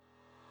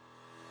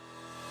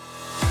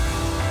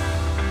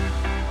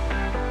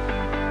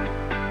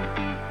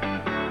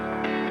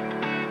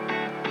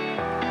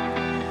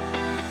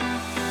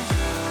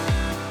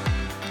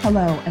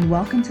Hello, and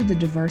welcome to the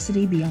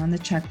Diversity Beyond the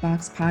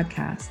Checkbox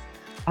podcast.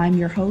 I'm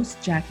your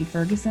host, Jackie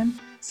Ferguson,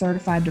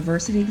 certified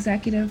diversity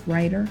executive,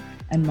 writer,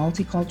 and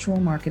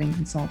multicultural marketing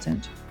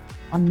consultant.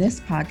 On this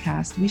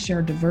podcast, we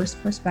share diverse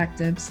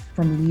perspectives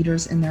from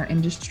leaders in their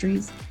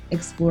industries,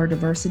 explore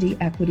diversity,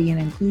 equity,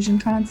 and inclusion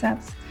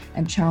concepts,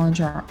 and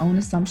challenge our own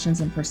assumptions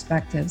and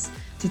perspectives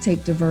to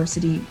take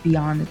diversity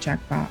beyond the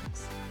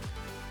checkbox.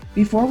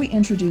 Before we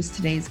introduce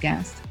today's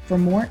guest, for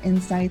more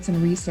insights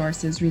and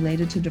resources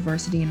related to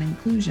diversity and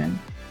inclusion,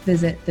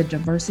 visit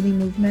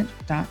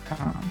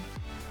thediversitymovement.com.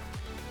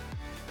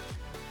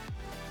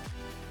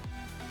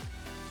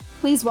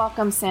 Please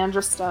welcome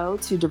Sandra Stowe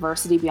to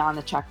Diversity Beyond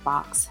the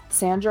Checkbox.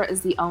 Sandra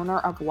is the owner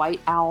of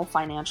White Owl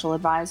Financial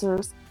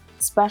Advisors,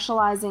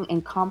 specializing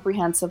in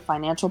comprehensive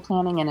financial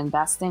planning and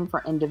investing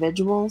for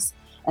individuals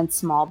and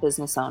small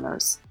business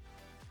owners.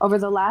 Over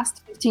the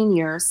last 15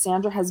 years,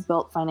 Sandra has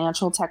built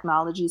financial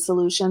technology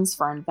solutions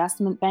for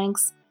investment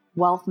banks,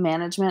 wealth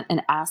management,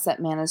 and asset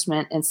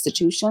management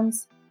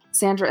institutions.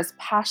 Sandra is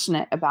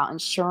passionate about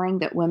ensuring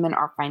that women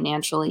are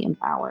financially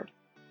empowered.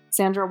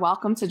 Sandra,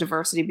 welcome to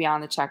Diversity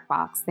Beyond the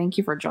Checkbox. Thank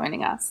you for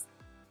joining us.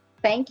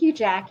 Thank you,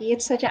 Jackie.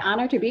 It's such an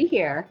honor to be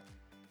here.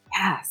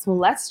 Yes, well,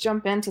 let's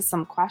jump into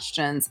some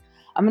questions.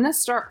 I'm going to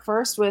start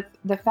first with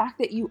the fact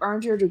that you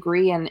earned your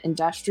degree in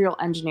industrial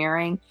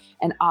engineering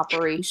and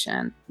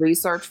operation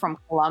research from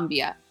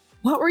Columbia.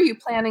 What were you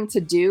planning to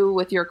do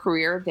with your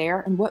career there,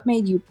 and what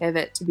made you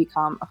pivot to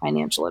become a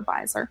financial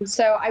advisor?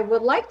 So I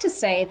would like to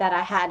say that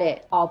I had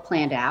it all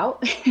planned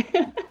out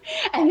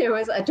and there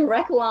was a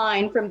direct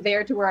line from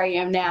there to where I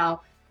am now,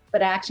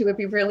 but I actually would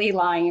be really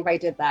lying if I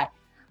did that.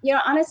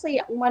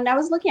 Honestly, when I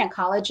was looking at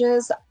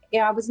colleges,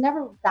 I was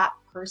never that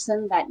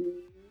person that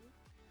knew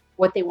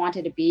what they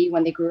wanted to be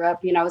when they grew up.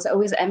 I was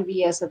always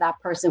envious of that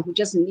person who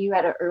just knew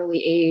at an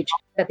early age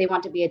that they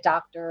want to be a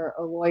doctor,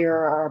 a lawyer,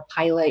 or a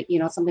pilot,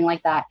 something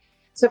like that.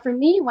 So for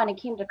me, when it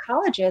came to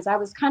colleges, I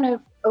was kind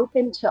of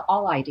open to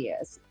all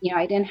ideas.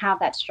 I didn't have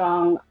that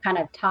strong kind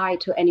of tie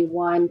to any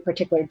one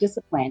particular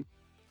discipline.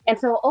 And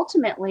so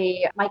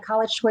ultimately, my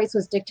college choice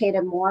was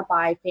dictated more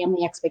by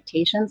family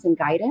expectations and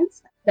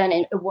guidance than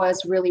it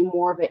was really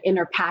more of an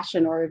inner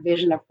passion or a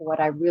vision of what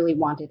I really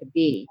wanted to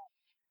be.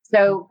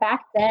 So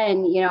back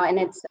then, and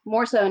it's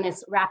more so and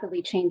it's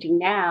rapidly changing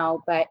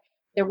now, but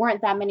there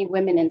weren't that many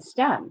women in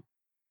STEM.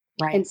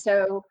 Right. And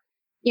so,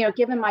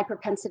 given my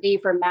propensity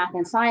for math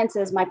and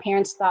sciences, my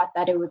parents thought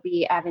that it would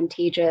be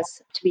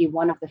advantageous to be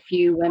one of the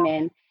few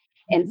women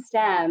in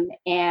STEM.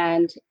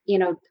 And,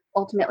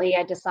 ultimately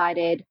I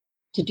decided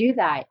to do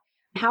that.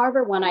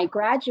 However, when I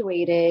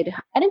graduated,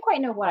 I didn't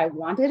quite know what I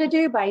wanted to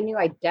do, but I knew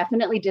I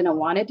definitely didn't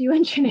want to do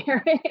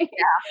engineering.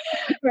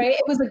 Right.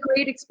 It was a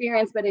great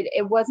experience, but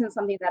it wasn't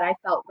something that I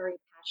felt very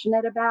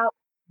passionate about.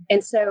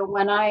 And so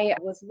when I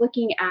was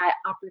looking at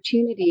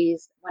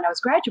opportunities when I was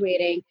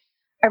graduating,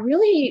 I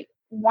really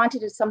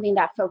wanted something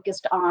that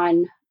focused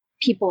on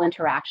people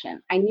interaction.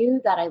 I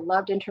knew that I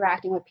loved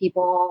interacting with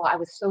people. I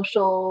was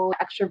social,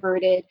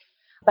 extroverted,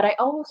 but I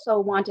also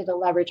wanted to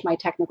leverage my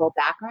technical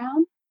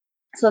background.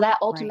 So that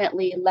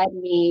ultimately led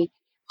me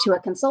to a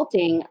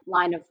consulting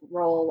line of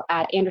role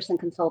at Anderson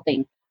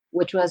Consulting,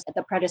 which was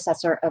the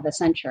predecessor of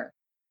Accenture.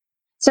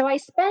 So I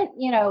spent,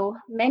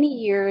 many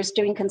years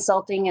doing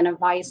consulting and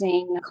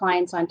advising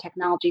clients on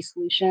technology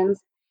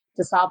solutions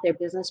to solve their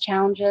business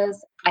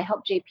challenges. I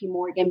helped JP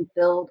Morgan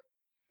build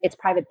its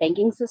private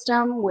banking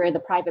system where the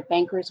private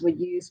bankers would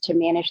use to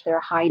manage their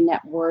high net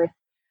worth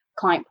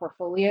client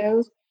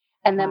portfolios.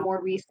 And then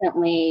more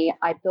recently,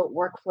 I built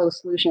workflow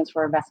solutions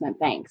for investment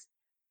banks.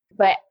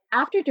 But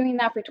after doing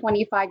that for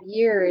 25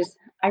 years,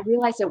 I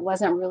realized it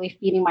wasn't really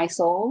feeding my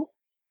soul.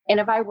 And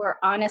if I were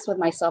honest with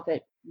myself,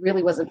 it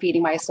really wasn't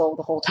feeding my soul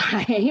the whole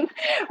time,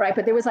 right?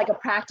 But there was like a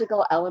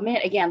practical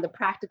element. Again, the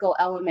practical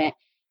element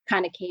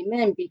kind of came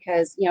in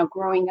because,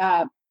 growing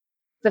up,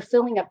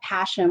 fulfilling a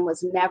passion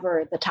was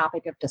never the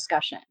topic of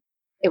discussion.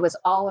 It was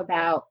all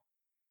about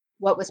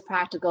what was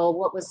practical,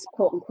 what was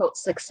quote unquote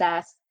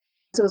success.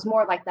 So it was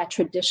more like that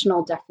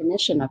traditional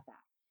definition of that.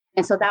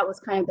 And so that was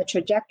kind of the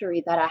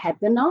trajectory that I had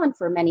been on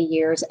for many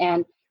years.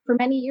 And for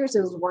many years,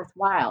 it was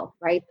worthwhile,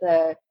 right?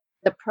 The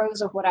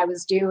pros of what I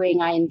was doing,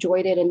 I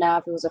enjoyed it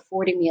enough. It was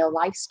affording me a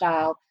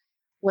lifestyle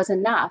was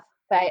enough.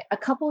 But a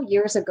couple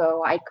years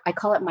ago, I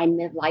call it my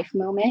midlife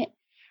moment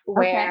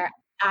where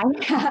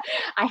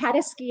I had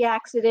a ski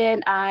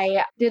accident.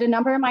 I did a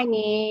number on my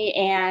knee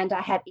and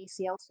I had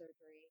ACL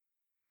surgery.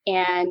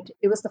 And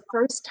it was the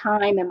first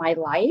time in my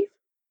life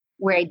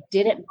where I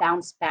didn't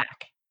bounce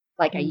back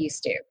like I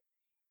used to.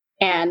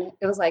 And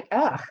it was like,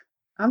 ugh,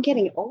 I'm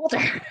getting older.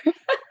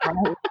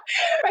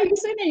 Right. You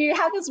say that you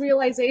have this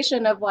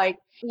realization of like,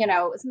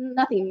 it's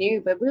nothing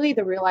new, but really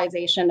the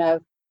realization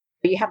of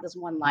you have this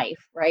one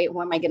life, right?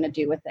 What am I going to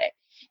do with it?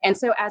 And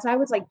so as I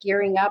was like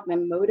gearing up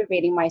and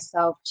motivating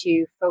myself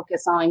to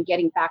focus on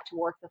getting back to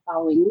work the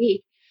following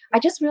week, I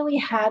just really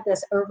had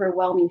this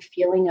overwhelming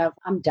feeling of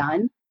I'm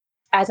done.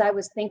 As I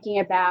was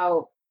thinking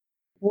about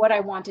what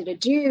I wanted to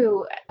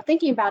do,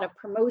 thinking about a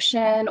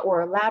promotion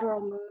or a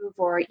lateral move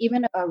or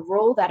even a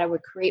role that I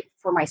would create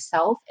for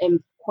myself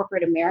in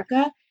corporate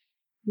America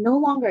no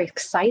longer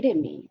excited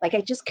me. Like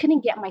I just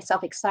couldn't get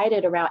myself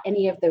excited around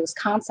any of those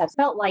concepts.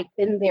 Felt like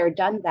been there,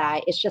 done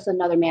that. It's just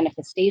another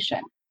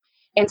manifestation.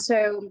 And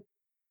so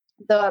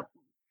the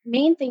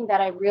main thing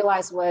that I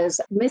realized was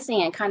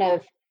missing and kind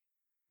of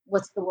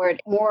what's the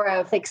word, more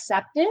of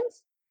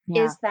acceptance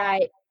Yeah. is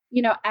that,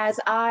 as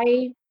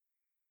I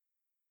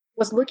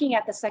was looking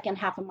at the second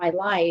half of my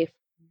life,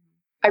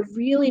 I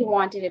really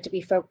wanted it to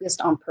be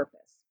focused on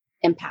purpose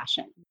and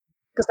passion.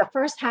 Because the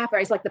first half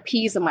is like the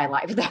P's of my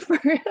life.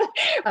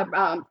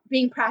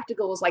 Being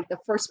practical was like the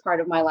first part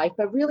of my life,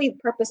 but really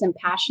purpose and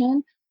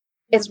passion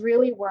is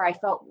really where I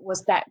felt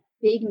was that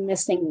big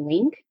missing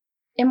link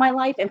in my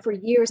life. And for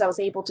years, I was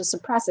able to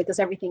suppress it because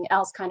everything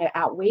else kind of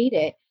outweighed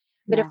it.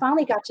 But it Yeah.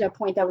 finally got to a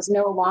point that was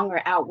no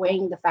longer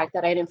outweighing the fact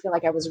that I didn't feel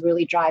like I was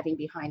really driving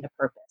behind a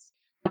purpose.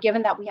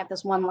 Given that we have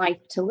this one life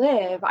to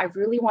live, I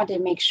really wanted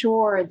to make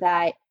sure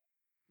that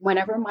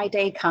whenever my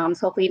day comes,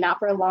 hopefully not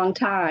for a long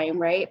time,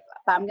 right?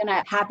 I'm going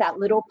to have that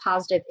little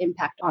positive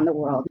impact on the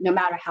world, no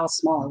matter how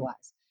small it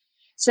was.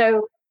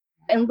 So,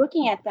 and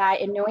looking at that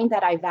and knowing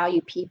that I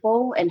value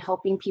people and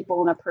helping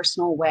people in a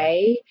personal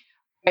way,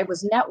 I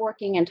was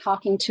networking and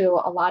talking to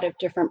a lot of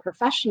different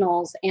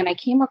professionals, and I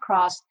came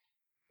across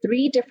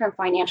three different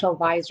financial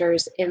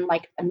advisors in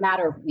like a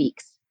matter of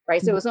weeks,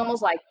 right? So it Mhm. was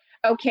almost like,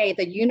 okay,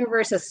 the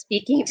universe is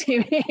speaking to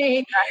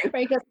me,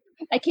 right? Because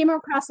I came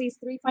across these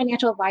three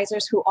financial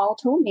advisors who all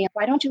told me,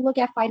 why don't you look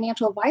at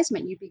financial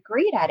advisement? You'd be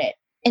great at it.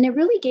 And it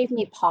really gave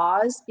me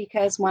pause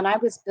because when I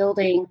was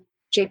building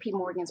JP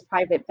Morgan's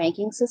private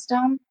banking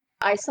system,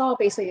 I saw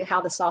basically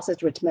how the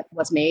sausage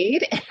was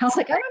made. And I was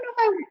like, I don't know if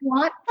I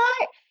want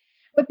that.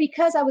 But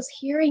because I was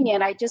hearing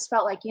it, I just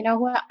felt like, you know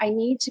what? I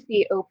need to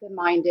be open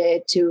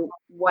minded to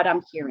what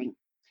I'm hearing.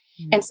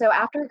 Mhm. And so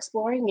after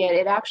exploring it,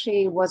 it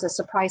actually was a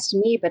surprise to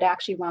me, but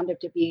actually wound up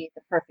to be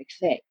the perfect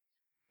fit.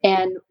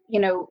 And,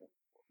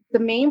 the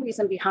main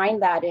reason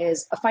behind that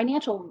is a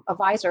financial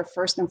advisor,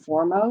 first and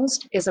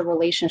foremost, is a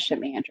relationship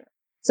manager.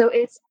 So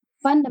it's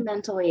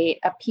fundamentally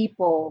a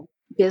people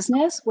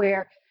business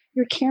where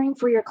you're caring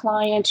for your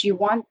clients, you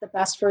want the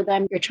best for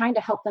them, you're trying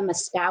to help them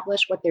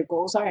establish what their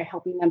goals are and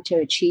helping them to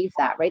achieve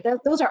that, right?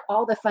 Those are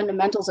all the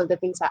fundamentals of the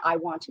things that I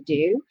want to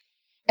do.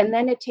 And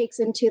then it takes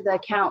into the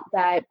account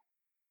that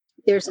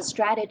there's a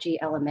strategy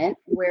element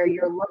where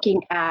you're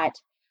looking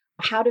at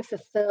how to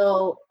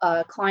fulfill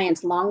a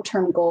client's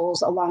long-term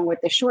goals along with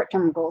the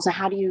short-term goals and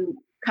how do you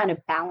kind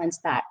of balance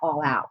that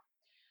all out,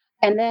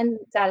 and then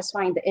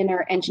satisfying the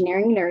inner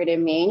engineering nerd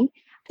in me.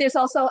 There's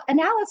also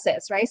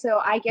analysis, right? So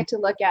I get to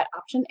look at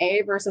option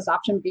A versus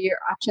option B or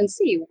option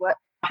C. What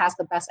has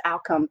the best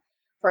outcome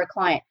for a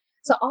client?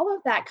 So all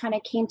of that kind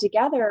of came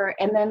together.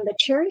 And then the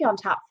cherry on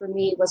top for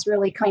me was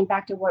really coming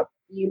back to what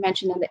you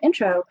mentioned in the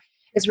intro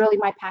is really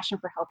my passion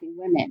for helping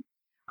women.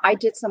 I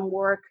did some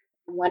work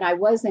when I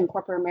was in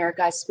corporate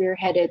America. I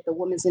spearheaded the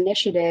Women's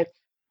Initiative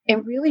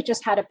and really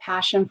just had a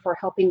passion for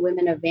helping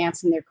women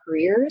advance in their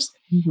careers.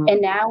 Mhm.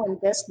 And now in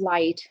this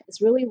light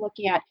is really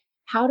looking at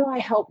how do I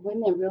help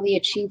women really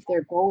achieve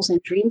their goals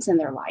and dreams in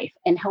their life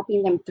and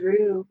helping them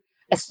through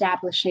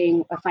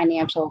establishing a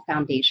financial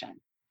foundation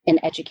and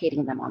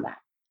educating them on that.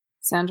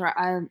 Sandra,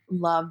 I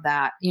love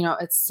that.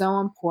 It's so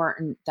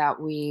important that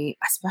we,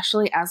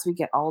 especially as we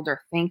get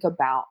older, think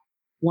about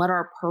what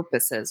our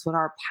purpose is, what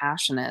our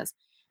passion is.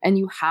 And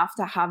you have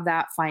to have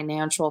that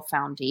financial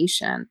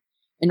foundation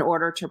in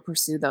order to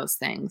pursue those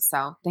things.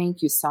 So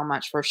thank you so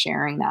much for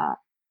sharing that.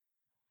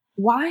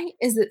 Why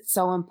is it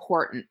so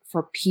important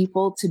for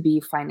people to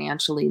be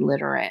financially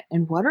literate?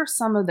 And what are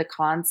some of the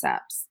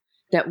concepts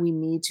that we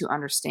need to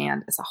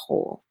understand as a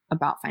whole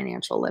about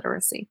financial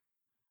literacy?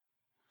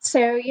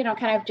 So,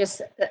 kind of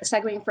just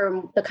segueing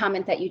from the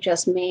comment that you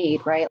just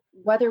made, right?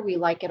 Whether we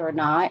like it or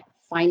not,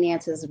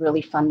 finance is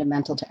really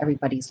fundamental to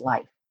everybody's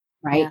life,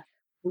 right? Yeah.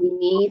 We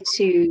need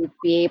to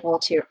be able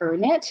to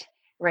earn it,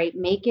 right?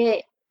 Make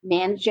it,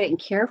 manage it, and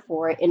care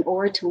for it in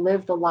order to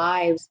live the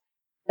lives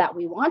that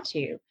we want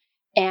to.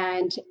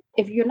 And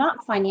if you're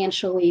not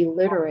financially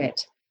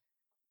literate,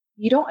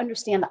 you don't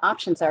understand the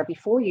options that are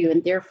before you.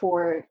 And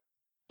therefore,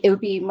 it would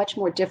be much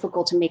more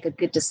difficult to make a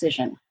good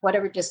decision,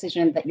 whatever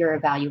decision that you're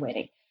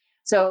evaluating.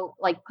 So,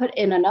 like, put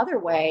in another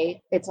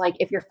way, it's like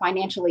if you're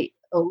financially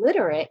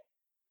illiterate,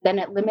 then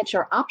it limits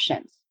your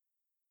options,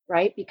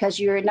 right? Because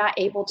you're not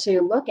able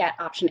to look at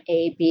option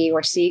A, B,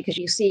 or C because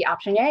you see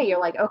option A,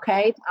 you're like,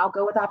 okay, I'll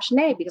go with option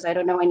A because I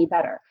don't know any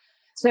better.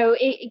 So,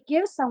 it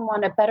gives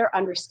someone a better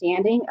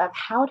understanding of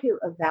how to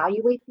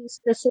evaluate these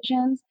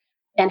decisions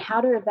and how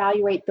to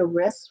evaluate the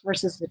risks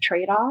versus the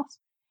trade offs,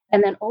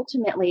 and then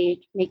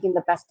ultimately making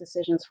the best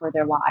decisions for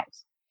their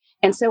lives.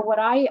 And so, what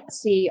I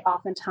see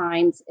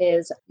oftentimes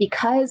is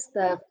because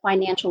the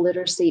financial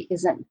literacy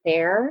isn't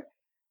there,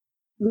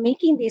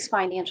 making these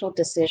financial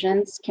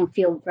decisions can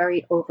feel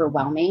very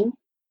overwhelming.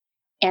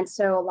 And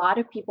so a lot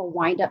of people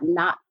wind up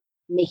not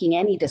making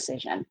any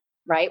decision,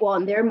 right? Well,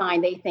 in their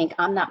mind, they think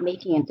I'm not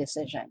making a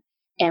decision.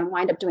 and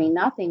wind up doing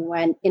nothing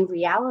when in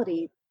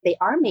reality, they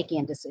are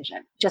making a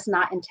decision, just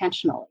not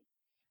intentionally.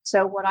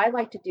 So, what I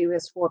like to do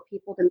is for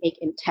people to make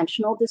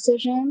intentional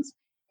decisions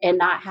and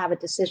not have a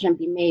decision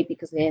be made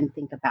because they didn't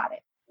think about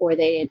it or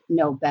they didn't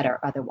know better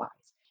otherwise.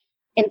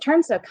 In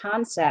terms of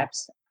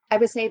concepts, I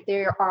would say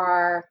there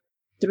are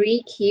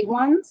three key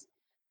ones.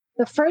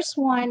 The first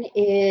one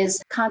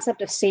is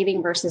concept of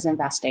saving versus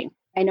investing.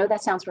 I know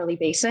that sounds really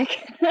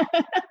basic,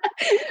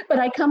 but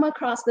I come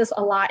across this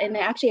a lot, and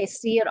actually I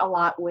see it a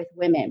lot with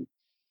women,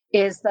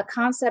 is the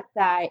concept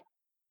that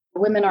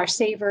women are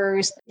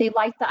savers. They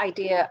like the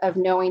idea of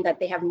knowing that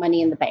they have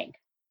money in the bank,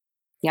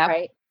 Yep,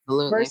 right?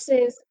 absolutely.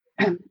 Versus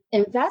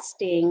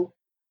investing,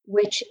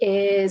 which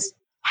is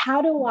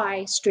how do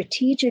I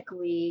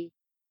strategically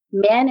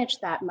manage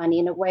that money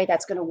in a way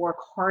that's going to work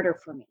harder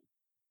for me?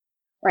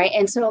 Right.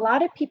 And so a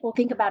lot of people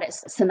think about it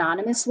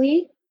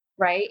synonymously,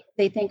 right?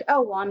 They think,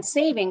 oh, well, I'm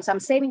saving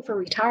for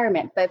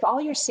retirement. But if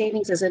all your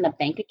savings is in a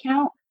bank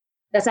account,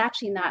 that's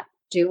actually not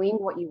doing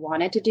what you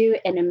wanted to do.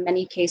 And in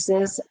many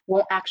cases,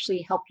 won't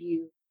actually help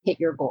you hit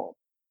your goal.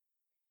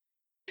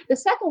 The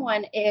second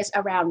one is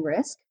around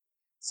risk.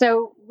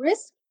 So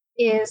risk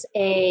is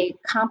a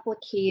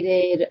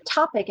complicated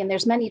topic, and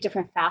there's many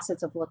different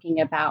facets of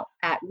looking about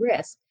at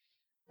risk.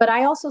 But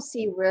I also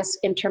see risk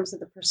in terms of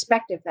the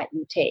perspective that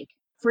you take.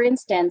 For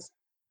instance,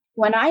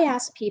 when I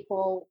ask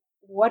people,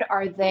 what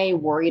are they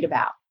worried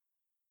about?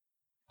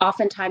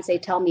 Oftentimes they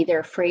tell me they're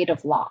afraid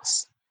of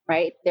loss,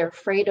 right? They're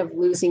afraid of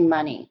losing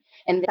money.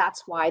 And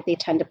that's why they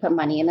tend to put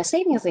money in a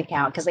savings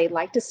account because they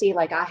like to see,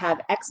 like, I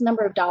have X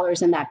number of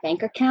dollars in that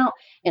bank account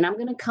and I'm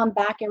going to come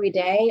back every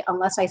day.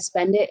 Unless I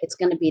spend it, it's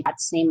going to be that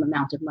same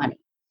amount of money.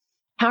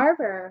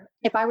 However,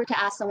 if I were to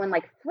ask someone,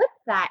 like, flip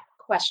that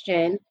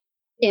question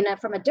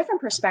from a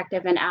different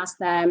perspective and ask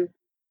them,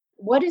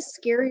 what is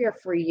scarier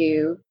for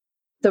you,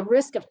 the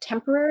risk of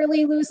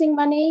temporarily losing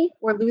money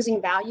or losing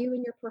value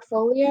in your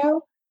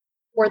portfolio,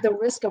 or the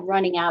risk of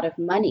running out of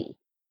money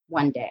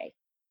one day?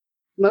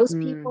 Most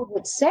Mm, people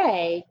would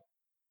say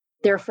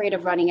they're afraid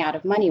of running out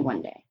of money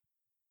one day.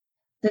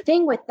 The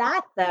thing with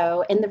that,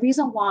 though, and the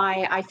reason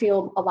why I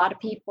feel a lot of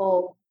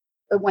people,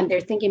 when they're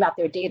thinking about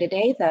their day to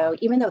day, though,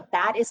 even though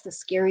that is the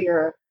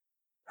scarier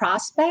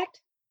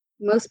prospect,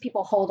 most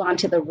people hold on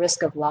to the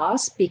risk of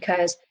loss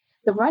because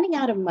the running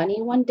out of money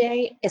one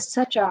day is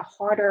such a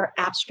harder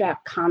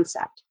abstract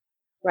concept,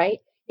 right?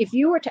 If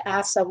you were to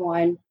ask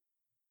someone,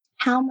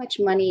 how much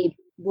money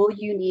will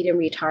you need in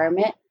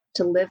retirement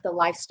to live the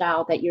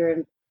lifestyle that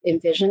you're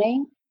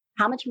envisioning?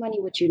 How much money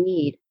would you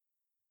need?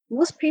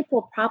 Most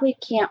people probably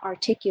can't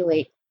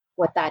articulate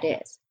what that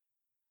is.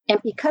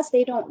 And because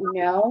they don't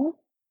know,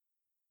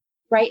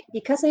 right?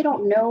 Because they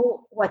don't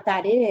know what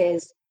that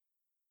is,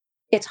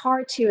 it's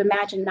hard to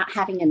imagine not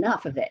having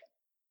enough of it.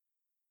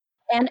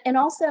 And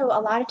also a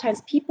lot of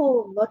times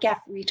people look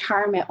at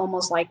retirement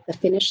almost like the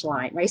finish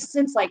line, right?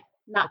 Since, like,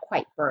 not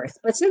quite birth,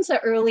 but since an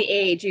early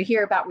age, you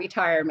hear about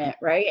retirement,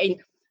 right? And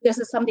this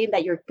is something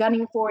that you're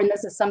gunning for, and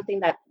this is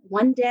something that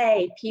one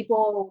day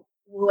people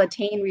will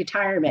attain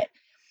retirement.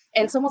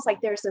 And it's almost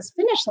like there's this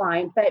finish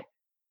line, but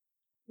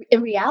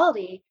in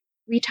reality,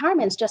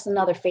 retirement is just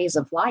another phase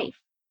of life.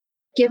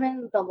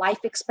 Given the life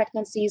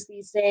expectancies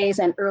these days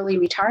and early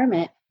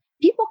retirement,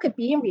 people could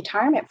be in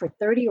retirement for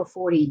 30 or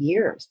 40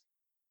 years.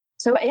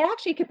 So it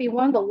actually could be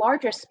one of the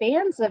larger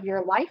spans of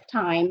your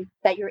lifetime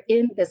that you're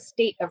in the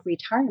state of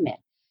retirement.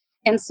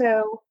 And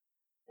so,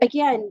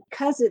 again,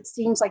 because it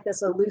seems like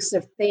this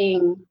elusive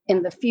thing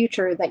in the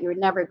future that you're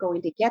never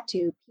going to get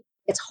to,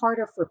 it's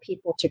harder for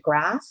people to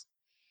grasp.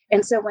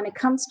 And so, when it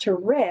comes to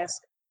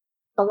risk,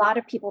 a lot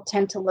of people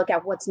tend to look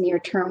at what's near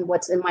term,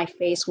 what's in my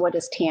face, what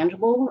is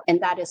tangible,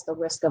 and that is the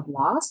risk of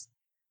loss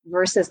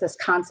versus this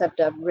concept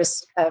of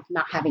risk of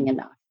not having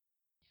enough.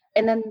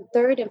 And then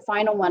third and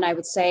final one I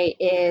would say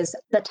is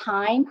the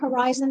time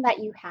horizon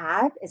that you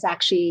have is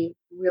actually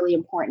really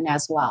important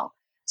as well.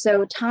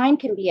 So time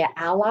can be an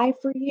ally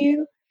for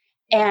you,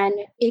 and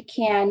it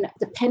can,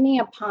 depending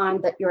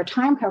upon your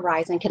time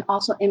horizon, can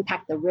also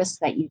impact the risks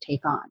that you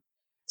take on.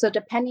 So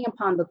depending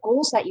upon the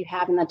goals that you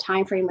have and the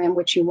time frame in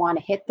which you want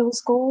to hit those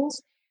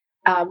goals,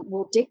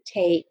 will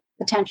dictate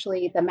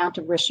potentially the amount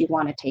of risk you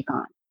want to take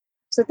on.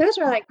 So those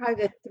are, like,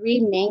 probably the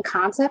three main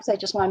concepts. I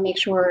just want to make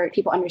sure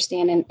people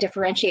understand and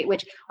differentiate,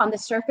 which on the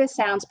surface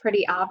sounds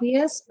pretty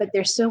obvious, but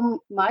there's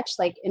so much,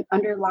 like, in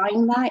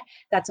underlying that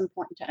that's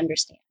important to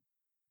understand.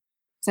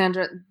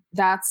 Sandra,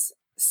 that's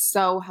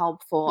so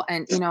helpful.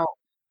 And,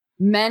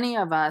 many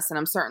of us, and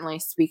I'm certainly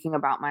speaking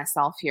about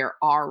myself here,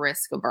 are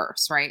risk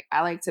averse, right?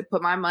 I like to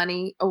put my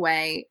money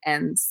away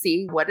and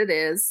see what it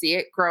is, see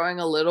it growing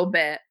a little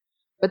bit.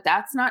 But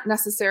that's not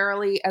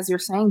necessarily, as you're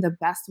saying, the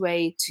best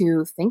way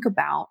to think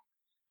about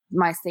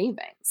my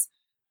savings.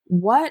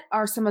 What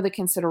are some of the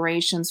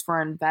considerations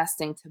for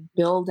investing to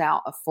build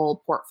out a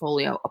full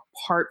portfolio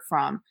apart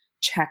from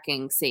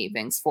checking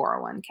savings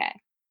 401k?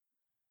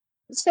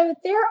 So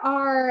there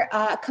are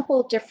a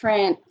couple of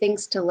different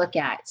things to look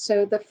at.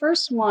 So the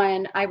first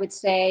one I would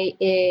say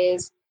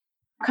is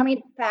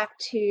coming back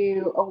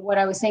to what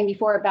I was saying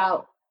before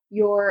about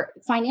your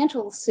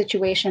financial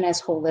situation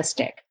is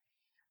holistic.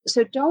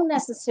 So don't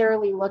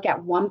necessarily look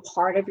at one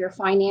part of your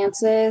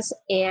finances.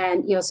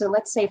 And, so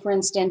let's say, for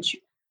instance,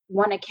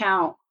 one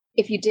account,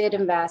 if you did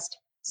invest,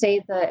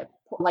 say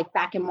like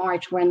back in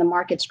March when the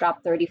markets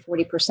dropped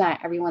 30-40%,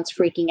 everyone's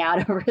freaking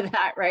out over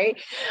that, right?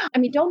 I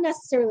mean, don't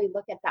necessarily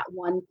look at that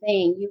one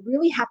thing. You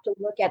really have to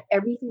look at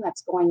everything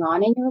that's going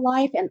on in your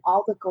life and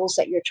all the goals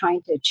that you're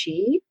trying to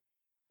achieve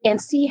and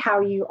see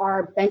how you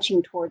are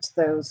benching towards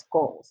those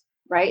goals,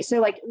 right? So,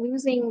 like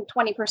losing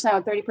 20%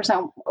 or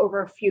 30%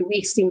 over a few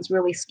weeks seems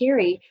really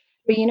scary.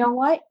 But you know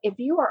what? If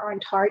you are on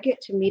target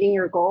to meeting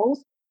your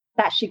goals,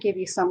 that should give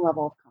you some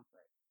level of comfort.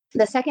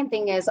 The second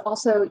thing is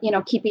also,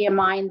 keeping in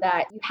mind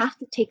that you have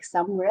to take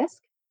some risk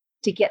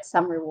to get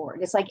some reward.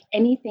 It's like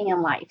anything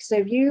in life. So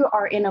if you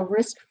are in a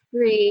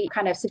risk-free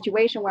kind of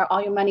situation where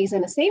all your money's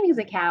in a savings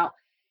account,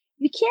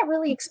 you can't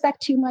really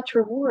expect too much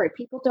reward.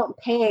 People don't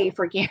pay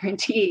for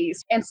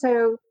guarantees. And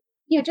so,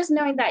 just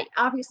knowing that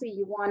obviously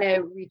you want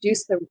to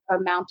reduce the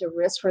amount of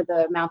risk for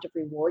the amount of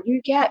reward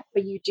you get,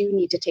 but you do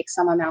need to take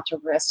some amount of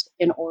risk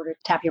in order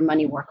to have your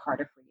money work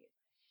harder for you.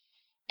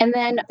 And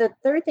then the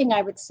third thing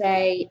I would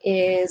say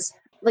is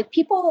like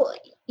people,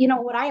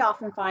 what I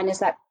often find is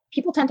that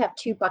people tend to have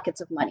two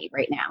buckets of money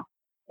right now.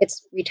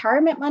 It's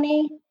retirement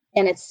money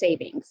and it's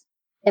savings.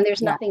 And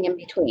there's Yeah. nothing in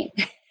between.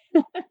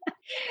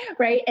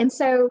 Right. And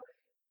so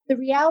the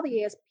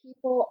reality is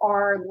people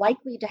are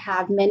likely to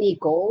have many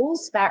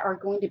goals that are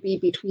going to be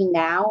between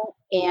now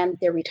and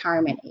their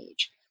retirement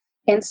age.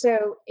 And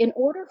so in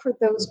order for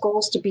those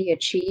goals to be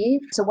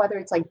achieved, so whether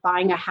it's like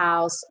buying a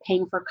house,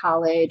 paying for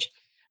college,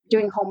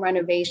 doing home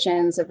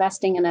renovations,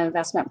 investing in an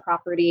investment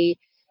property,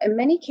 in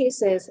many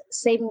cases,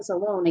 savings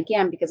alone,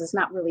 again, because it's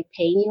not really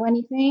paying you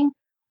anything,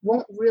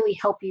 won't really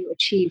help you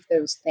achieve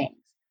those things.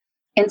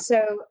 And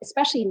so,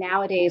 especially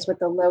nowadays with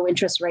the low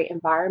interest rate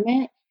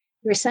environment,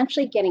 you're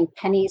essentially getting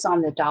pennies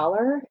on the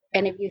dollar.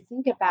 And if you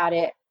think about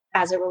it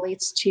as it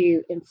relates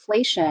to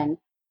inflation,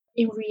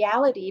 in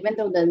reality, even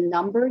though the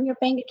number in your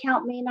bank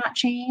account may not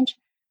change,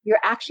 you're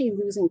actually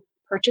losing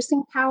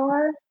purchasing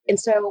power. And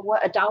so,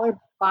 what a dollar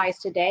buys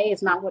today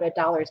is not what a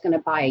dollar is going to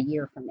buy a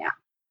year from now.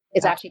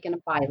 It's actually going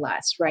to buy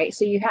less, right?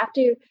 So, you have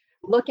to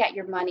look at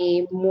your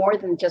money more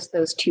than just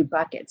those two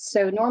buckets.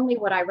 So, normally,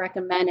 what I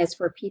recommend is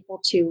for people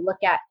to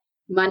look at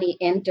money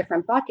in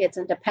different buckets,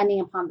 and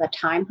depending upon the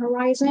time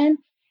horizon,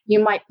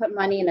 you might put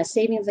money in a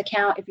savings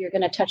account if you're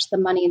going to touch the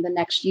money in the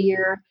next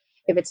year.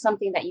 If it's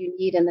something that you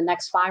need in the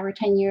next 5 or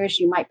 10 years,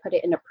 you might put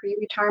it in a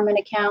pre-retirement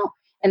account.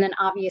 And then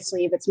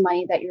obviously, if it's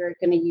money that you're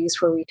going to use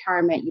for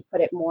retirement, you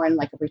put it more in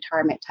like a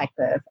retirement type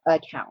of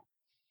account.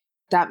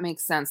 That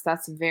makes sense.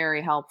 That's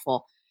very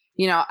helpful.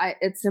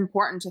 It's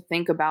important to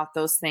think about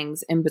those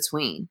things in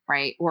between,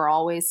 right? We're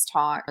always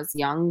taught as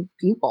young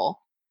people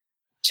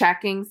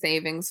checking,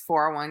 savings,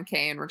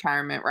 401k, and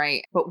retirement,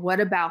 right? But what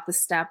about the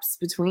steps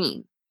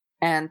between?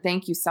 And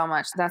thank you so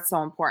much. That's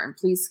so important.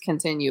 Please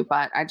continue.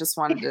 But I just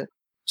wanted to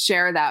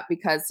share that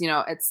because,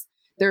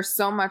 there's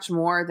so much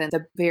more than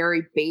the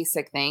very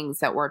basic things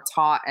that we're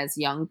taught as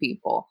young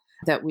people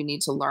that we need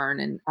to learn.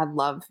 And I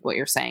love what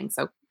you're saying.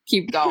 So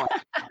keep going.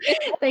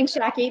 Thanks,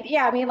 Jackie.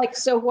 Yeah, I mean, like,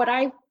 so what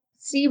I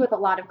see with a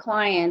lot of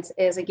clients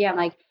is, again,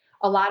 like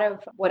a lot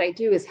of what I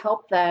do is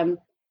help them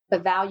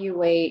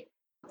evaluate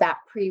that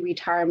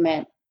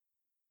pre-retirement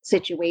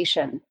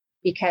situation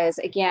because,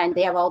 again,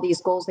 they have all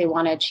these goals they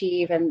want to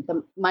achieve and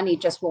the money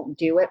just won't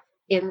do it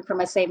in from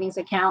a savings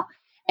account.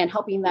 And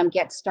helping them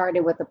get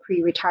started with a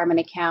pre-retirement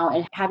account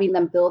and having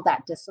them build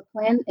that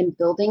discipline in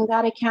building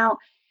that account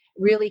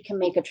really can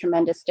make a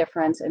tremendous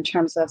difference in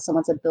terms of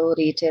someone's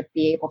ability to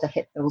be able to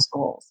hit those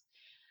goals.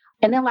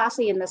 And then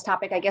lastly, in this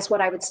topic, I guess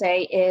what I would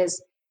say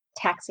is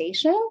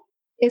taxation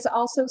is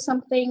also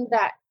something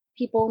that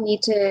people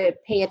need to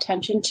pay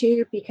attention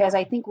to because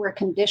I think we're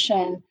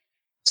conditioned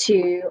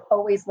to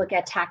always look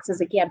at taxes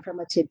again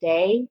from a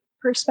today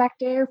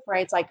perspective,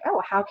 right? It's like,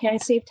 oh, how can I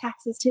save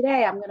taxes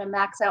today? I'm going to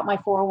max out my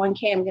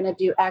 401k. I'm going to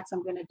do X.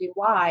 I'm going to do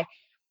Y.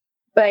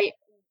 But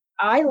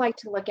I like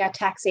to look at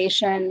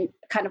taxation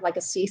kind of like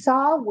a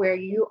seesaw where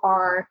you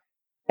are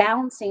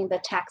balancing the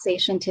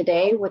taxation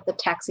today with the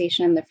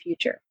taxation in the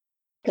future.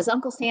 Because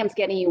Uncle Sam's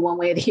getting you one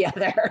way or the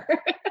other.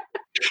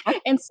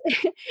 and,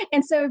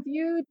 and so if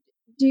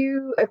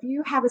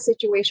you have a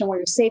situation where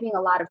you're saving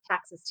a lot of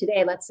taxes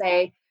today, let's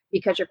say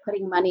because you're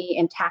putting money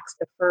in tax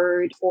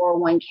deferred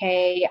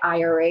 401k,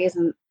 IRAs,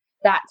 and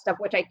that stuff,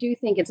 which I do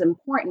think is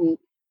important.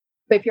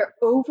 But if you're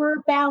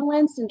over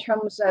balanced in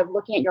terms of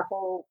looking at your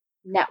whole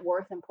net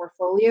worth and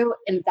portfolio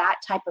and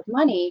that type of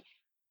money,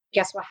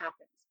 guess what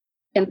happens?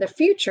 In the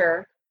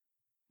future,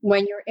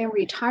 when you're in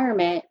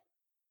retirement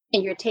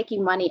and you're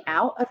taking money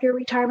out of your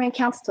retirement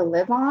accounts to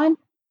live on,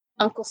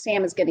 Uncle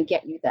Sam is going to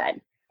get you then.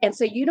 And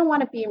so you don't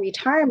want to be in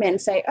retirement and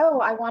say,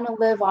 oh, I want to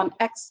live on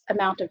X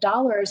amount of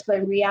dollars, but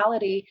in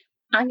reality,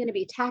 I'm going to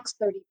be taxed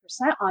 30%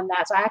 on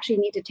that. So I actually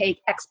need to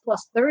take X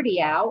plus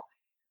 30 out,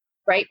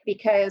 right?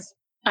 Because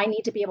I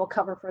need to be able to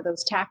cover for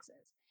those taxes.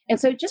 And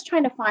so just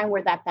trying to find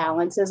where that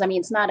balance is. I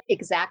mean, it's not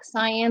exact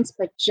science,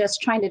 but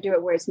just trying to do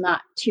it where it's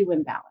not too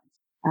imbalanced.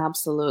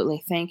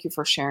 Absolutely. Thank you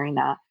for sharing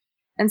that.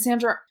 And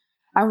Sandra,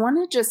 I want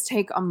to just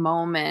take a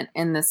moment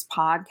in this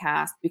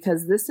podcast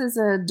because this is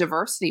a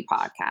diversity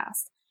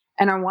podcast.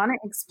 And I want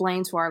to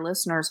explain to our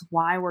listeners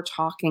why we're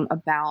talking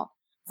about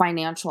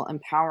financial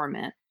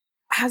empowerment.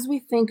 As we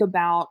think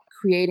about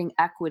creating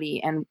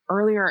equity, and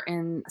earlier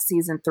in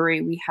season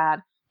 3, we had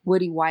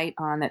Woody White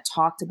on that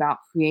talked about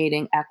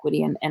creating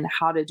equity and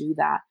how to do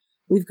that.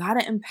 We've got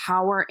to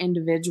empower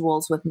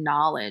individuals with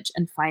knowledge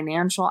and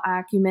financial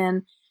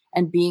acumen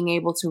and being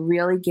able to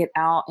really get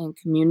out in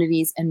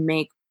communities and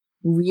make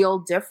real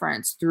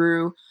difference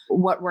through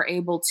what we're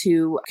able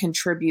to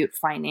contribute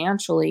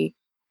financially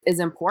is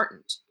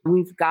important.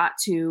 We've got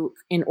to,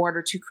 in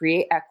order to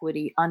create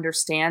equity,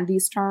 understand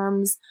these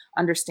terms,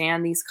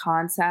 understand these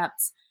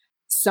concepts.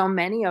 So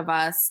many of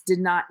us did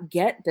not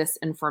get this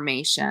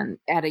information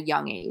at a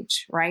young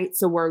age, right?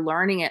 So we're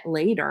learning it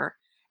later.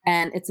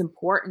 And it's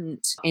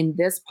important in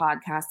this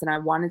podcast. And I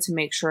wanted to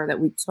make sure that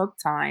we took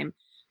time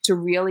to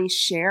really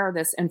share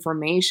this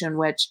information,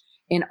 which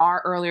in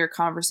our earlier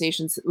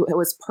conversations, it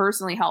was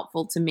personally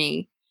helpful to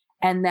me.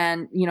 And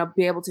then,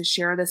 be able to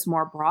share this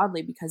more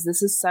broadly because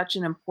this is such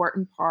an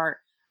important part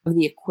of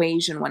the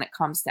equation when it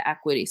comes to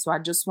equity. So I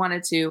just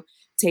wanted to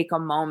take a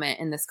moment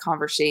in this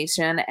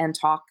conversation and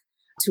talk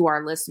to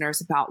our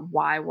listeners about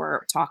why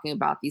we're talking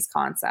about these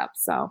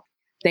concepts. So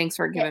thanks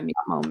for giving me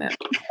a moment.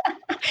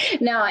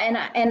 No,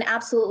 and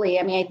absolutely.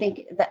 I mean, I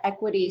think the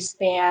equity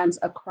spans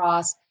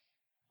across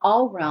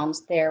all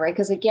realms there, right?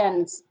 Because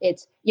again,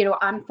 it's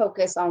I'm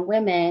focused on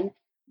women,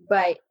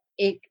 but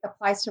it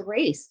applies to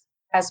race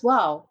as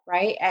well,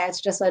 right? As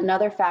just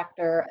another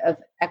factor of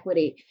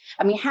equity.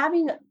 I mean,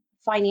 having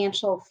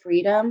financial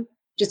freedom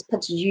just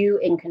puts you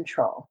in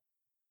control.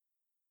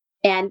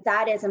 And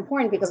that is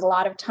important because a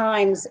lot of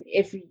times,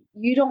 if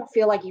you don't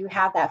feel like you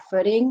have that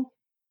footing,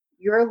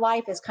 your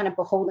life is kind of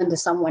beholden to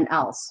someone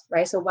else,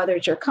 right? So whether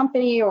it's your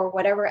company or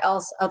whatever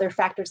else, other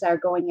factors that are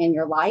going in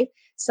your life,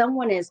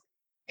 someone is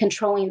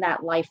controlling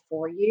that life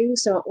for you.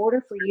 So in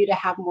order for you to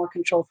have more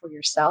control for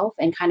yourself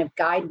and kind of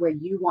guide where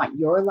you want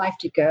your life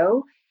to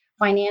go,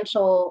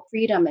 financial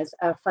freedom is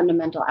a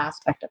fundamental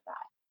aspect of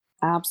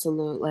that.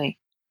 Absolutely.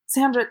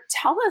 Sandra,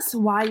 tell us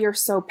why you're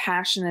so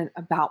passionate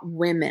about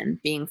women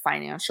being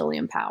financially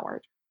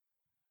empowered.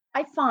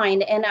 I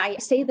find, and I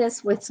say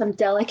this with some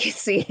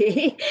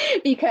delicacy,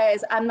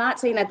 because I'm not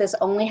saying that this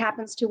only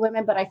happens to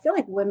women, but I feel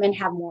like women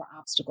have more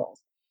obstacles.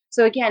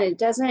 So again, it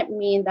doesn't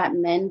mean that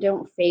men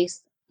don't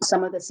face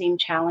some of the same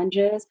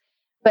challenges,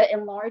 but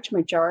in large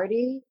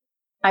majority,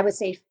 I would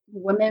say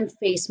women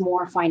face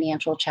more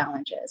financial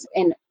challenges.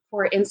 And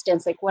for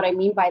instance, like what I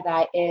mean by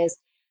that is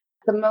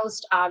the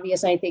most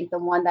obvious, I think the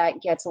one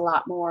that gets a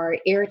lot more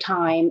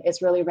airtime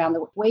is really around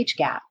the wage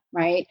gap,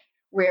 right?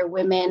 Where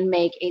women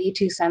make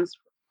 82 cents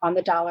on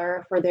the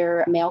dollar for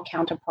their male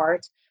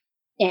counterparts.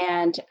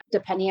 And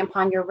depending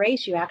upon your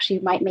race, you actually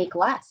might make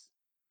less,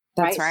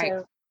 That's right?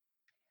 right.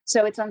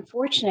 So it's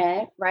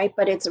unfortunate, right?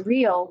 But it's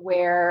real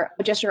where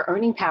just your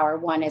earning power,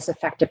 one, is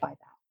affected by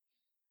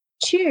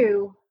that.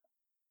 Two,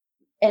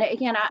 and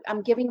again,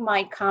 I'm giving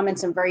my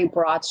comments in very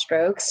broad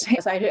strokes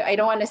because I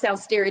don't want to sound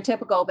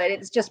stereotypical, but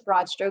it's just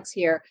broad strokes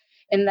here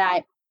in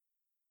that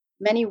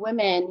many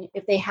women,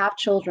 if they have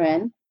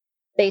children,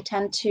 they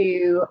tend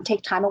to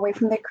take time away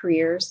from their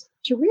careers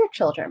to rear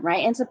children,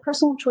 right? And it's a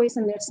personal choice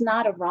and it's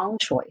not a wrong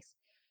choice.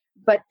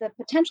 But the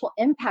potential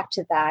impact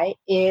to that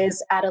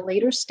is at a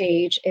later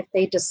stage, if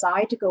they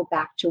decide to go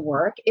back to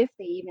work, if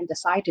they even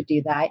decide to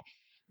do that,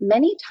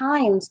 many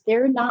times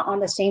they're not on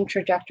the same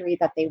trajectory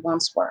that they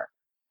once were.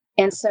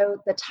 And so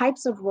the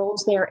types of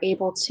roles they're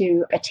able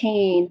to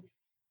attain,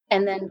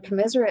 and then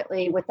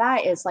commiserately with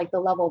that is like the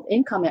level of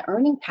income and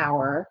earning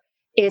power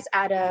is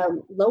at a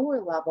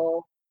lower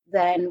level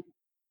than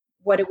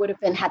what it would have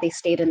been had they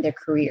stayed in their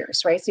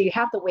careers, right? So you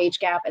have the wage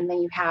gap and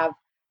then you have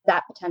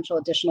that potential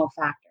additional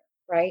factor,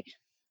 right?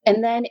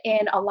 And then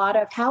in a lot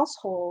of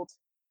households,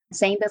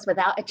 saying this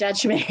without a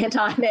judgment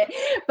on it,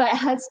 but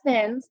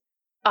husbands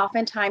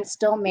oftentimes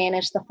still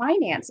manage the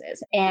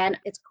finances. And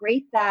it's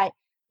great that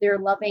they're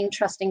loving,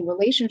 trusting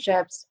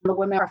relationships. The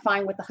women are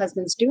fine with the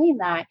husbands doing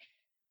that.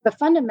 But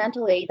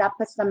fundamentally, that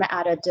puts them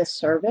at a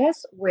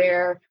disservice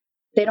where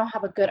they don't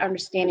have a good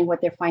understanding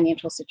what their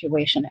financial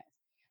situation is.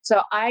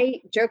 So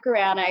I joke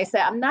around. And I say,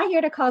 I'm not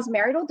here to cause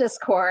marital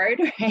discord,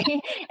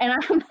 right?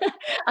 And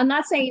I'm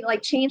not saying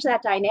like change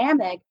that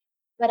dynamic,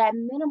 but at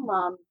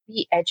minimum,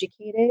 be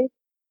educated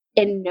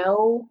and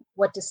know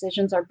what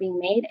decisions are being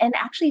made and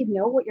actually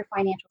know what your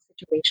financial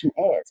situation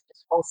is,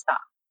 just full stop.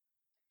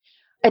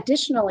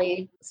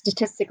 Additionally,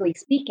 statistically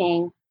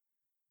speaking,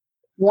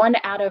 one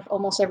out of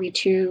almost every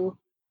two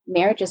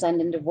marriages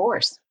end in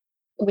divorce,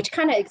 which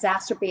kind of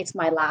exacerbates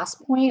my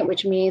last point,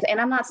 which means,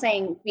 and I'm not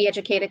saying be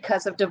educated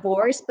because of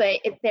divorce, but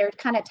they're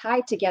kind of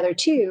tied together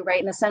too, right?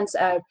 In the sense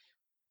of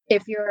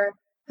if your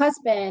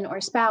husband or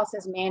spouse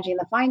is managing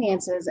the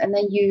finances and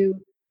then you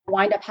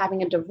wind up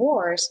having a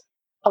divorce,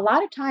 a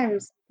lot of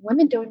times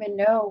women don't even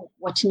know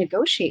what to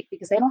negotiate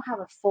because they don't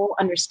have a full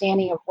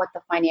understanding of what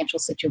the financial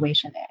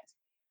situation is.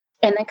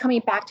 And then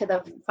coming back to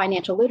the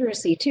financial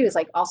literacy too, is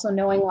like also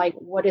knowing like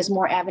what is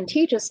more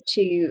advantageous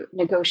to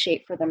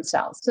negotiate for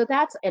themselves. So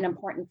that's an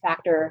important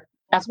factor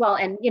as well.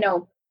 And,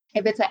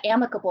 if it's an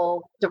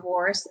amicable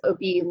divorce, it would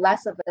be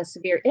less of a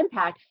severe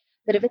impact.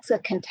 But if it's a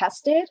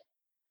contested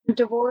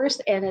divorce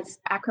and it's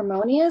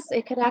acrimonious,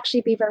 it could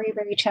actually be very,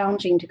 very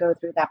challenging to go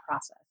through that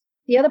process.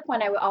 The other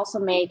point I would also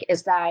make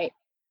is that,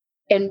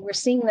 and we're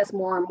seeing this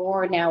more and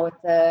more now with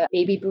the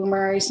baby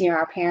boomers,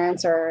 our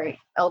parents are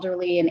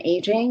elderly and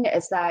aging,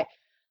 is that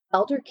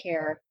elder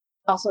care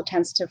also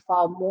tends to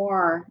fall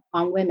more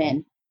on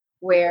women,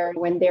 where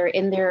when they're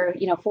in their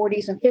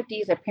 40s and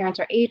 50s, their parents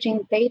are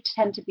aging, they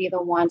tend to be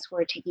the ones who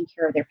are taking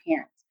care of their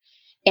parents.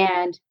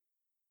 And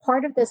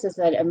part of this is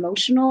an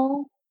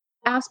emotional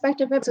aspect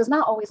of it. So it's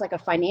not always like a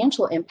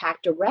financial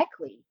impact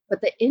directly,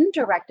 but the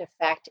indirect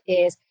effect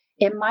is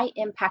it might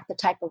impact the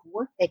type of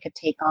work they could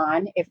take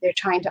on if they're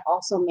trying to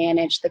also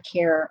manage the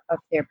care of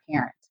their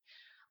parents.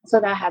 So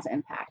that has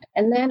impact.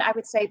 And then I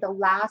would say the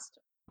last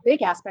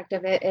big aspect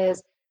of it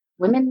is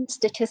women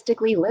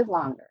statistically live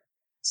longer.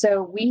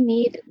 So we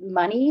need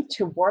money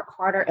to work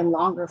harder and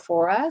longer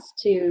for us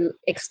to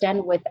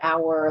extend with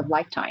our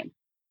lifetime.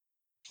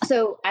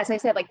 So as I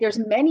said, like there's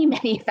many,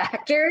 many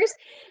factors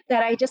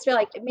that I just feel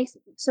like it makes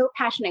me so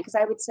passionate, because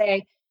I would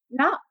say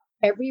not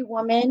every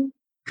woman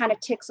kind of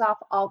ticks off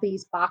all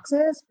these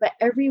boxes, but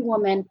every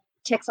woman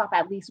ticks off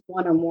at least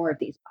one or more of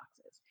these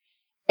boxes.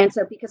 And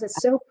so because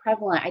it's so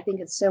prevalent, I think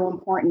it's so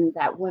important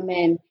that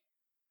women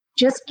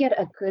just get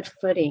a good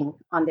footing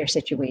on their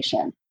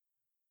situation.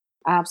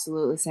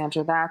 Absolutely,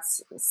 Sandra.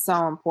 That's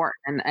so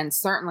important. And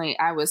certainly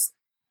I was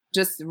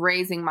just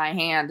raising my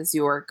hand as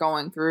you were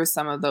going through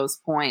some of those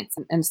points.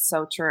 And it's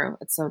so true.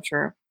 It's so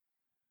true.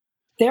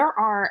 There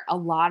are a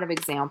lot of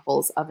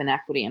examples of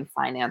inequity in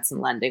finance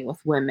and lending with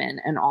women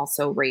and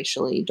also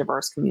racially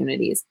diverse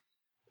communities.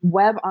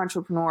 Web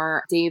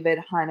entrepreneur David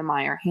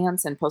Heinemeier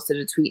Hansen posted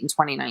a tweet in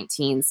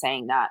 2019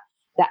 saying that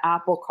the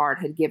Apple Card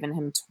had given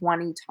him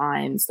 20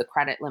 times the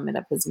credit limit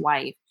of his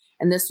wife.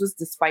 And this was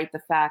despite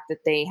the fact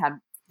that they had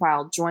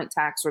filed joint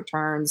tax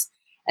returns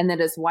and that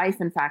his wife,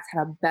 in fact,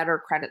 had a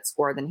better credit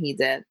score than he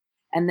did.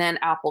 And then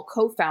Apple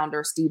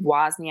co-founder Steve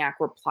Wozniak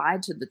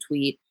replied to the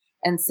tweet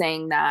and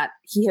saying that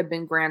he had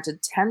been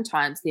granted 10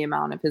 times the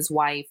amount of his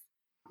wife,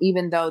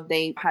 even though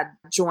they had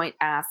joint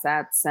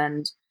assets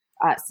and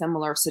a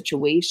similar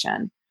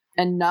situation.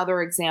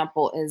 Another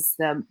example is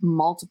the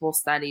multiple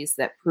studies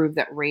that prove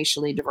that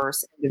racially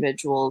diverse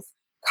individuals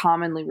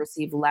commonly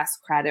receive less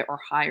credit or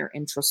higher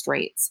interest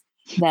rates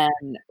than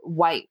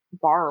white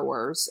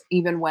borrowers,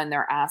 even when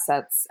their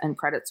assets and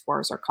credit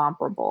scores are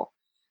comparable.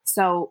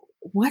 So,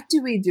 what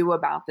do we do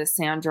about this,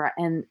 Sandra?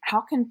 And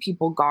how can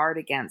people guard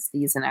against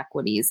these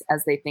inequities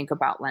as they think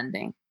about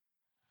lending?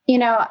 You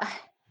know,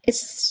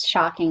 it's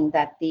shocking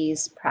that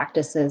these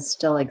practices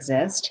still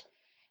exist.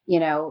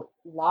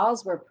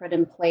 Laws were put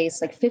in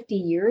place like 50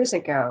 years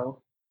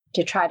ago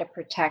to try to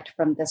protect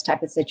from this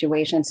type of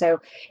situation. So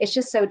it's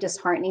just so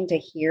disheartening to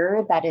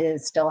hear that it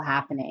is still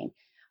happening.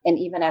 And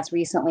even as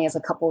recently as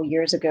a couple of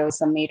years ago,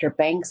 some major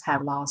banks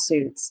had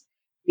lawsuits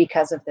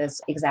because of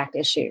this exact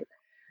issue.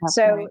 That's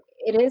So right.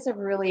 it is a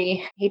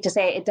really, hate to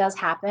say it does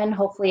happen.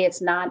 Hopefully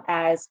it's not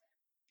as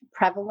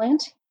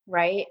prevalent,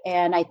 right?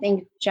 And I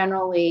think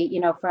generally,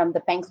 from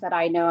the banks that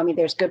I know, I mean,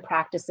 there's good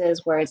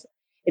practices where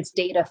it's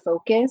data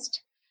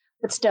focused,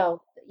 but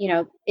still,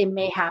 it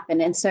may happen.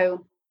 And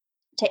so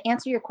to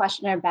answer your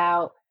question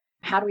about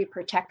how do we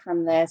protect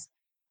from this,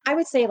 I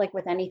would say, like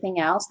with anything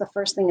else, the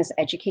first thing is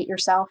educate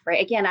yourself,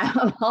 right? Again,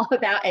 I'm all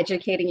about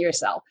educating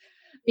yourself,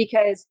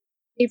 because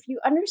if you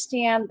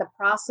understand the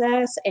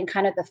process and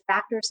kind of the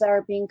factors that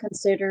are being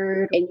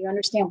considered and you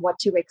understand what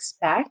to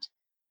expect,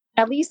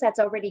 at least that's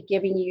already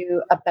giving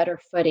you a better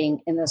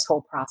footing in this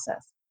whole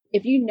process.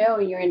 If you know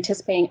you're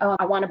anticipating, oh,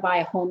 I want to buy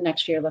a home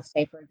next year, let's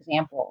say, for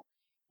example,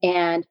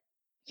 and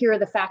here are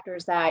the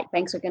factors that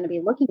banks are going to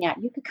be looking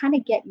at, you could kind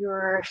of get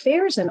your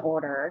affairs in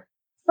order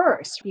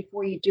first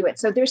before you do it.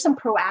 So there's some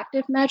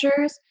proactive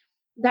measures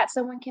that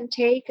someone can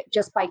take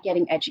just by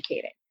getting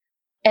educated.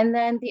 And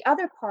then the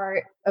other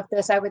part of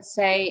this, I would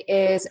say,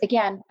 is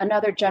again,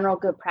 another general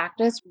good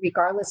practice,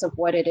 regardless of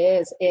what it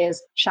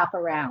is shop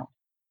around.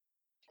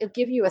 It'll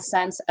give you a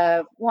sense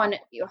of one,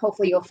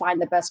 hopefully you'll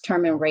find the best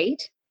term and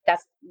rate.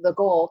 That's the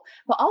goal.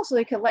 But also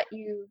it can let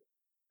you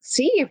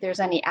see if there's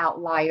any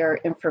outlier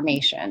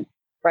information,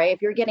 right?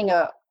 If you're getting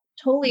a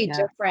totally Yeah.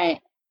 different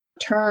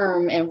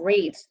term and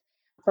rates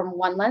from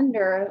one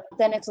lender,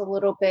 then it's a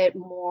little bit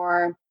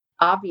more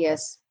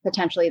obvious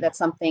potentially that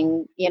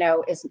something,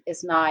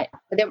 is not,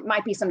 there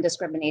might be some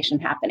discrimination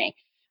happening.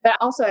 But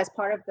also as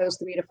part of those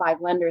 3 to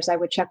 5 lenders, I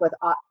would check with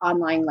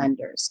online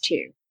lenders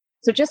too.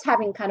 So just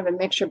having kind of a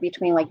mixture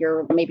between like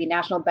your maybe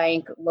national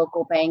bank,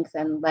 local banks,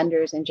 and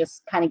lenders, and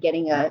just kind of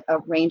getting a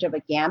range of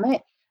a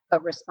gamut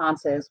of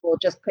responses will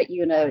just put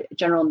you in a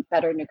general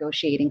better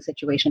negotiating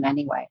situation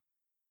anyway.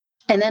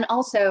 And then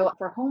also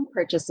for home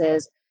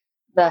purchases,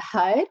 the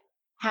HUD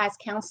has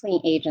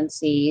counseling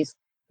agencies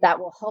that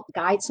will help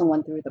guide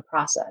someone through the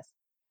process.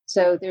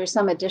 So there's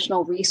some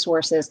additional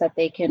resources that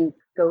they can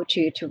go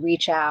to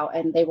reach out,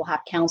 and they will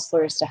have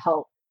counselors to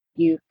help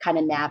you kind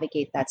of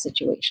navigate that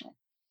situation.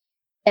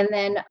 And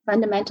then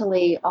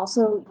fundamentally,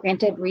 also,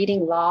 granted,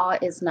 reading law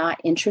is not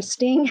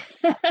interesting,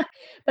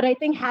 but I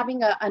think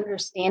having a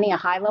understanding, a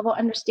high level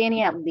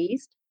understanding at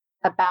least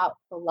about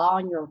the law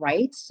and your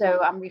rights. So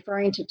I'm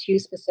referring to two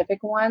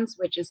specific ones,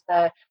 which is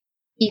the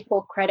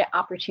Equal Credit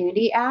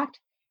Opportunity Act,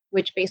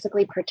 which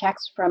basically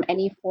protects from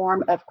any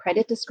form of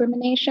credit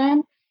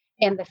discrimination,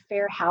 and the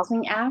Fair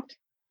Housing Act,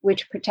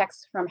 which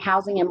protects from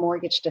housing and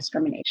mortgage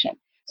discrimination.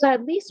 So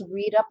at least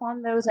read up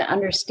on those and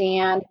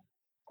understand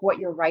what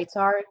your rights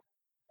are,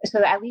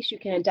 so at least you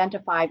can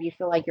identify if you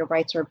feel like your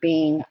rights are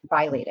being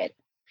violated.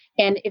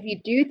 And if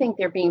you do think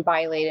they're being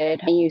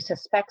violated and you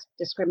suspect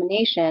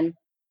discrimination,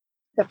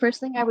 the first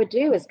thing I would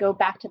do is go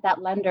back to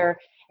that lender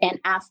and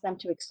ask them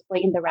to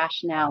explain the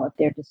rationale of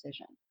their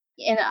decision.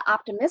 In an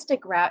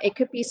optimistic route, it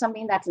could be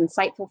something that's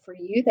insightful for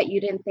you that you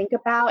didn't think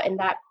about and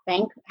that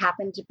bank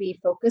happened to be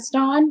focused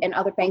on, and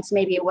other banks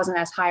maybe it wasn't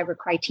as high of a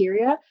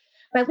criteria,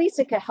 but at least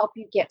it could help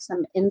you get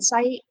some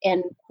insight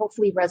and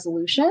hopefully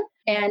resolution.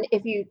 And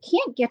if you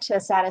can't get to a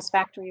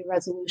satisfactory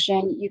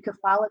resolution, you could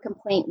file a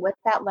complaint with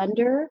that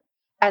lender,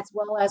 as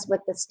well as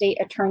with the state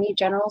attorney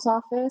general's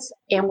office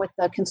and with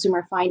the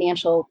Consumer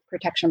Financial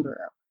Protection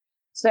Bureau.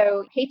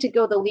 So hate to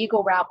go the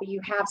legal route, but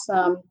you have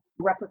some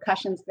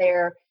repercussions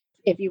there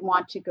if you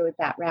want to go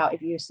that route,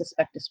 if you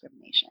suspect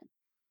discrimination.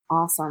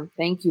 Awesome.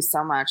 Thank you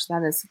so much.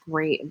 That is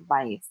great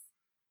advice.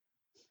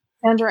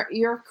 Sandra,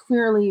 you're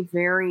clearly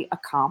very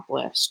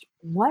accomplished.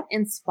 What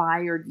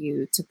inspired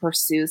you to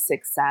pursue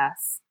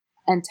success?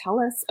 And tell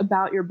us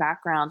about your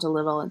background a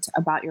little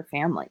about your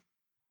family.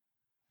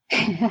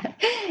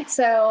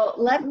 So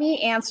let me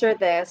answer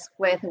this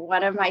with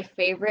one of my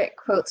favorite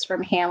quotes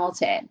from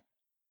Hamilton.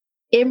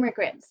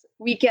 Immigrants,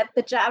 we get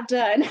the job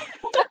done.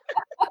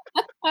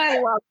 I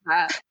love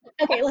that.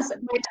 Okay,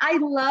 listen, I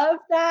love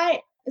that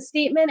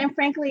statement. And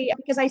frankly,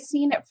 because I've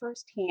seen it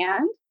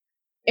firsthand.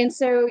 And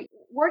so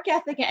work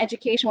ethic and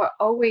education were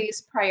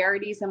always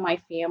priorities in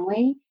my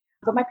family.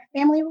 But my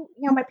family,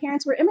 my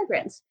parents were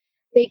immigrants.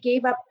 They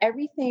gave up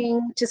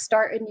everything to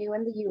start anew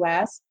in the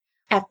US.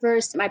 At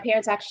first, my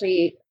parents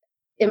actually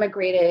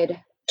immigrated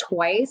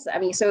twice. I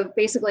mean, so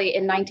basically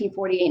in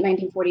 1948,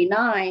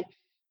 1949,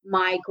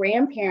 my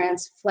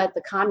grandparents fled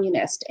the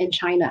communists in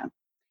China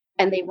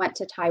and they went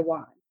to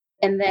Taiwan.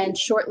 And then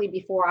shortly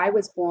before I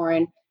was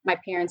born, my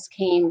parents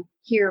came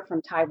here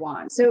from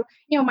Taiwan. So,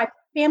 my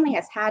family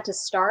has had to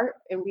start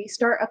and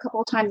restart a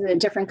couple of times in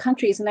different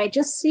countries. And I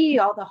just see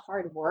all the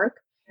hard work.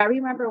 I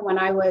remember when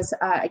I was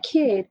a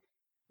kid,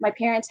 my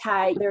parents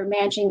they were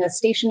managing a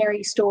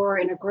stationery store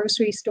and a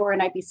grocery store,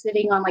 and I'd be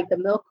sitting on like the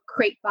milk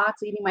crate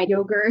box eating my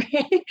yogurt,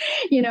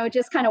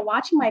 just kind of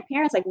watching my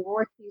parents like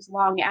work these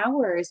long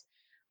hours.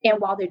 And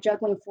while they're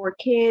juggling 4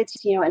 kids,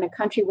 in a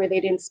country where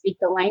they didn't speak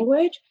the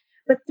language.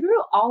 But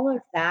through all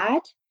of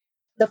that,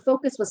 the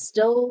focus was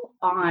still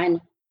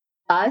on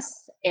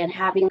us and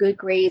having good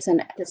grades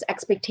and this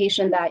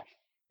expectation that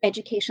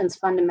education's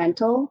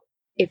fundamental.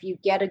 If you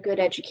get a good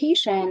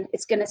education,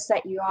 it's going to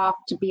set you off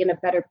to be in a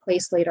better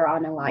place later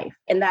on in life.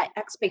 And that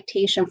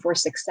expectation for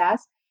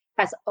success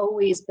has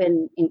always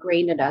been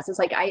ingrained in us. It's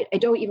like, I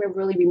don't even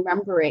really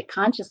remember it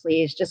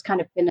consciously. It's just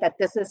kind of been that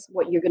this is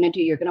what you're going to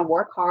do. You're going to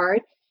work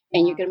hard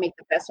and you're going to make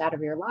the best out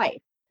of your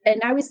life. And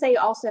I would say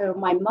also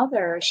my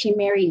mother, she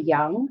married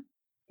young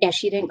and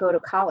she didn't go to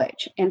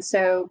college. And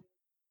so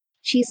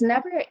she's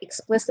never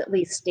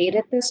explicitly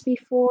stated this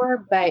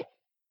before, but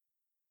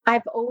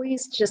I've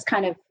always just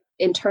kind of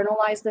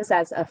internalized this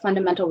as a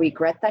fundamental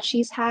regret that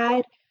she's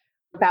had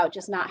about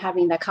just not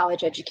having the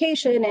college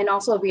education and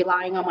also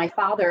relying on my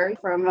father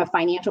from a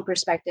financial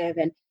perspective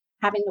and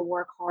having to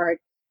work hard.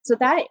 So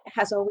that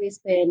has always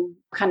been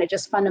kind of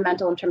just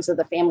fundamental in terms of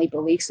the family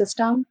belief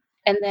system.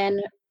 And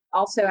then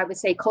also, I would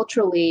say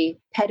culturally,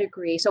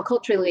 pedigree. So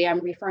culturally,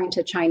 I'm referring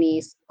to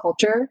Chinese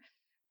culture.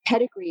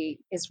 Pedigree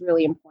is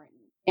really important.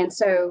 And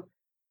so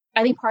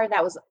I think part of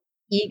that was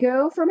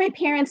ego for my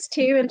parents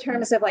too, in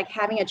terms of like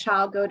having a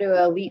child go to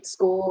an elite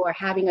school or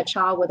having a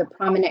child with a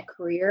prominent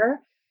career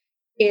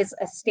is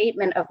a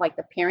statement of like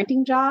the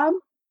parenting job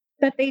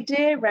that they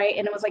did, right?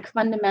 And it was like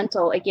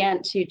fundamental,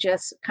 again, to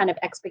just kind of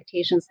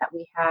expectations that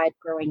we had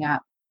growing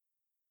up.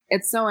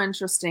 It's so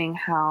interesting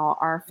how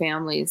our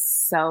families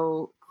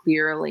so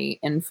clearly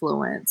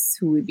influence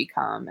who we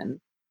become. And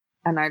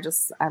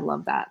I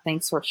love that.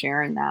 Thanks for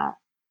sharing that.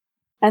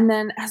 And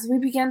then as we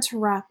begin to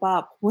wrap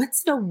up,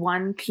 what's the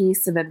one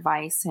piece of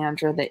advice,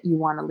 Sandra, that you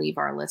want to leave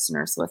our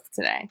listeners with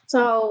today?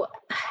 So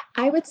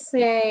I would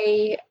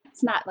say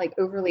it's not like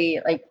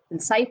overly like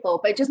insightful,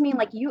 but it just mean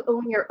like you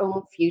own your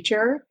own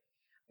future.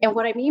 And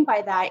what I mean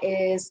by that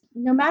is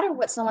no matter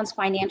what someone's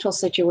financial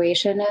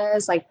situation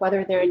is, like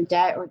whether they're in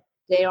debt or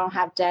they don't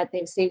have debt, they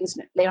have savings,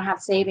 they don't have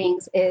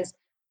savings, is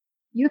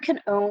you can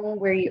own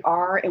where you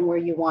are and where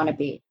you want to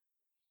be.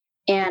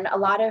 And a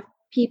lot of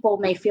people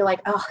may feel like,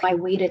 oh, I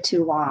waited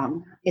too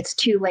long. It's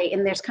too late.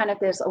 And there's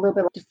a little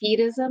bit of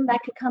defeatism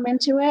that could come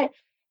into it.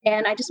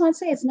 And I just want to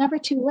say it's never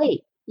too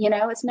late.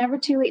 It's never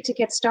too late to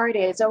get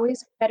started. It's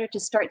always better to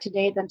start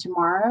today than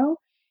tomorrow.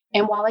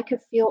 And while it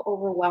could feel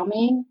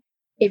overwhelming,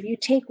 if you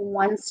take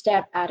one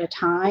step at a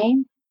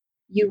time,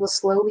 you will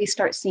slowly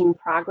start seeing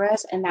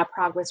progress, and that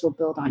progress will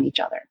build on each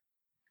other.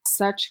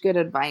 Such good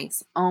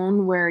advice.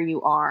 Own where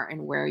you are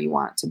and where you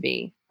want to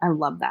be. I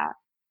love that.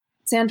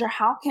 Sandra,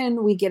 how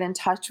can we get in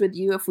touch with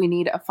you if we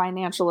need a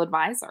financial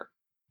advisor?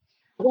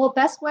 Well,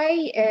 best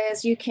way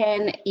is you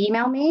can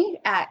email me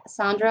at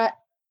Sandra,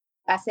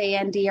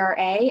 Sandra,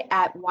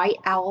 at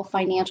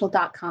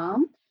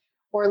whiteowlfinancial.com,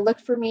 or look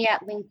for me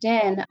at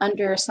LinkedIn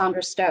under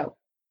Sandra Stowe.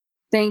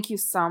 Thank you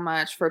so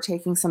much for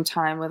taking some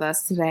time with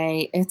us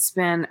today. It's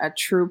been a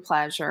true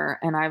pleasure,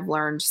 and I've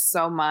learned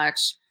so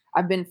much.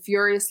 I've been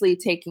furiously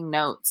taking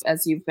notes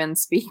as you've been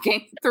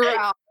speaking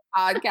throughout the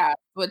podcast,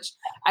 which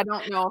I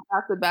don't know if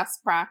that's the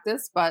best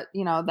practice, but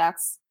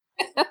that's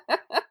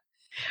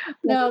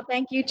No,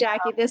 thank you,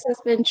 Jackie. This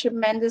has been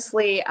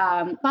tremendously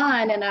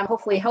fun, and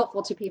hopefully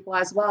helpful to people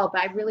as well.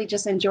 But I really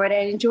just enjoyed it.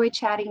 I enjoyed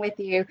chatting with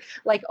you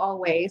like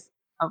always.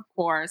 Of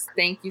course.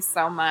 Thank you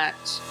so much.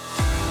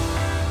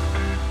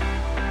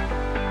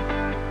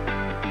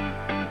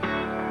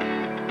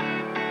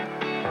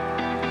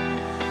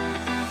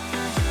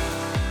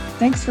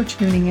 Thanks for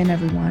tuning in,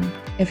 everyone.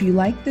 If you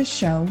like this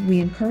show, we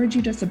encourage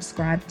you to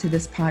subscribe to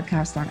this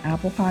podcast on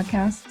Apple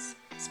Podcasts,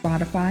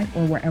 Spotify,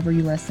 or wherever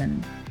you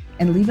listen,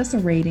 and leave us a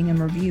rating and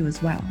review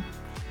as well.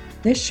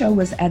 This show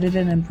was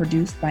edited and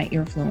produced by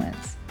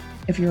Earfluence.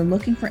 If you're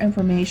looking for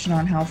information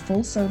on how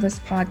full-service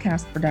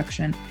podcast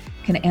production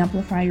can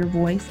amplify your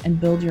voice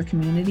and build your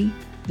community,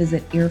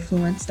 visit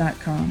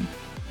earfluence.com.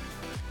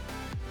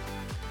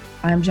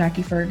 I'm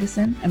Jackie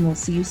Ferguson, and we'll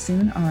see you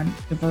soon on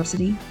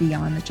Diversity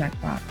Beyond the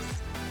Checkbox.